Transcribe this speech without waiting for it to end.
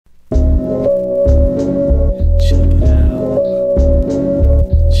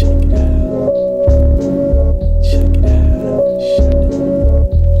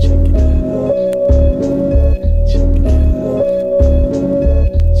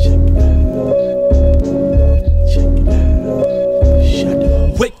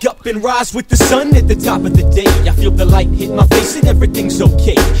Sunrise with the sun at the top of the day. I feel the light hit my face and everything's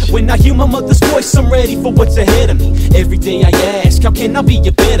okay. When I hear my mother's voice, I'm ready for what's ahead of me. Every day I ask, how can I be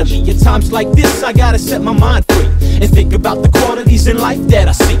a better me? At times like this, I gotta set my mind free and think about the qualities in life that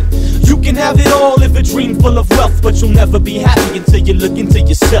I see. You can have it all, live a dream full of wealth, but you'll never be happy until you look into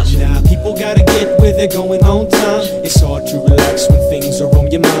yourself. Now people gotta get where they're going on time. It's hard to relax when things are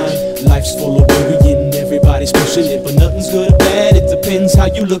on your mind. Life's full of worrying, everybody's pushing it, but nothing's good or bad, it depends how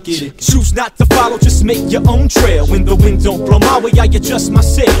you look at it. Choose not to follow, just make your own trail. When the wind don't blow my way, I adjust my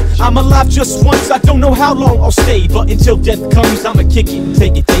sail. I'm alive just once, I don't know how long I'll stay, but until death comes, I'ma kick it and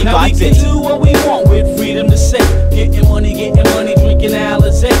take it day now by we day. can do what we want with freedom to say. Getting money, drinking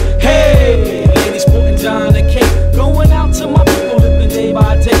Alizé. Hey, ladies putting down the cake. Going out to my people, living day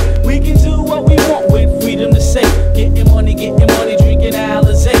by day. We can do what we want with freedom to say. Getting money, drinking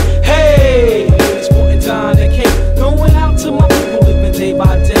Alizé. Hey, ladies putting down the cake. Going out to my people, living day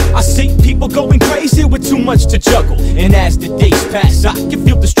by day. I see people going crazy with too much to juggle, and as the days pass, I can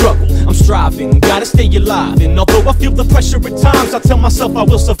feel the struggle. I'm striving, gotta stay alive, and although I feel the pressure at times, I tell myself I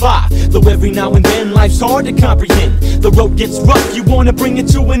will survive. Though every now and then life's hard to comprehend. The road gets rough, you wanna bring it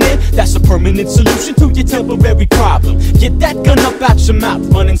to an end. That's a permanent solution to your temporary problem. Get that gun up out your mouth,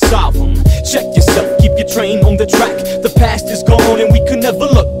 run and solve them. Check yourself, keep your train on the track. The past is gone and we could never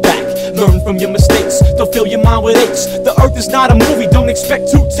look back. Learn from your mistakes, don't fill your mind with aches. The earth is not a movie, don't expect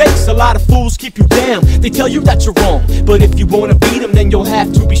two takes. A lot of fools keep you down, they tell you that you're wrong. But if you wanna beat them, then you'll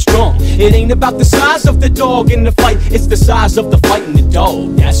have to be strong. It ain't about the size of the dog in the fight, it's the size of the fight in the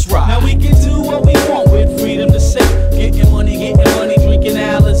dog, that's right. Now we can do what we want with freedom to say. Getting money, drinking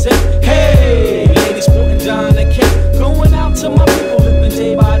Alizé. Hey, ladies putting down the cake. Going out to my people, living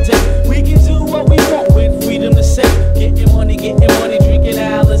day by day. We can do what we want with freedom to say. Getting money, drinking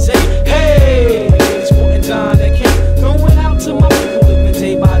Alizé. Hey, ladies putting down the cake. Going out to my people, living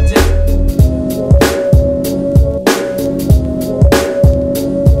day by day.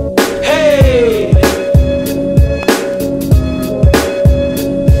 Hey,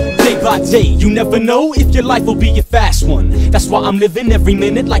 day by day, you never know if your life will be a fast one. That's why I'm living every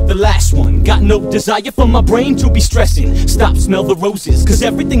minute like the last one. Got no desire for my brain to be stressing. Stop, smell the roses, cause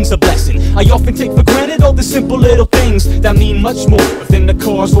everything's a blessing. I often take for granted all the simple little things that mean much more than the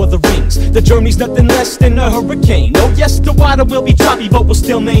cars or the rings. The journey's nothing less than a hurricane. Oh yes, the water will be choppy, but we'll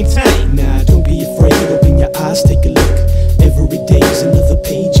still maintain. Nah, don't be afraid, open your eyes, take a look. Every day's another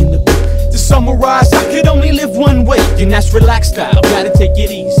page in the book. To summarize, I could only live one way, and that's relaxed style. Gotta take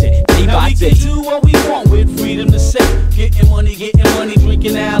it easy, day now by we day. can do what we want with freedom to say. Getting money,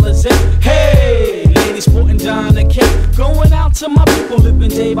 drinking Alizé. Hey, ladies putting down the cake. Going out to my people, living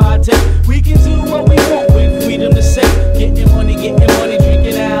day by day. We can do what we want with freedom to say. Getting money, drinking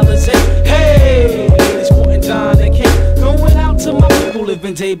Alizé. Hey, ladies putting down the cake. Going out to my people,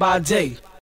 living day by day.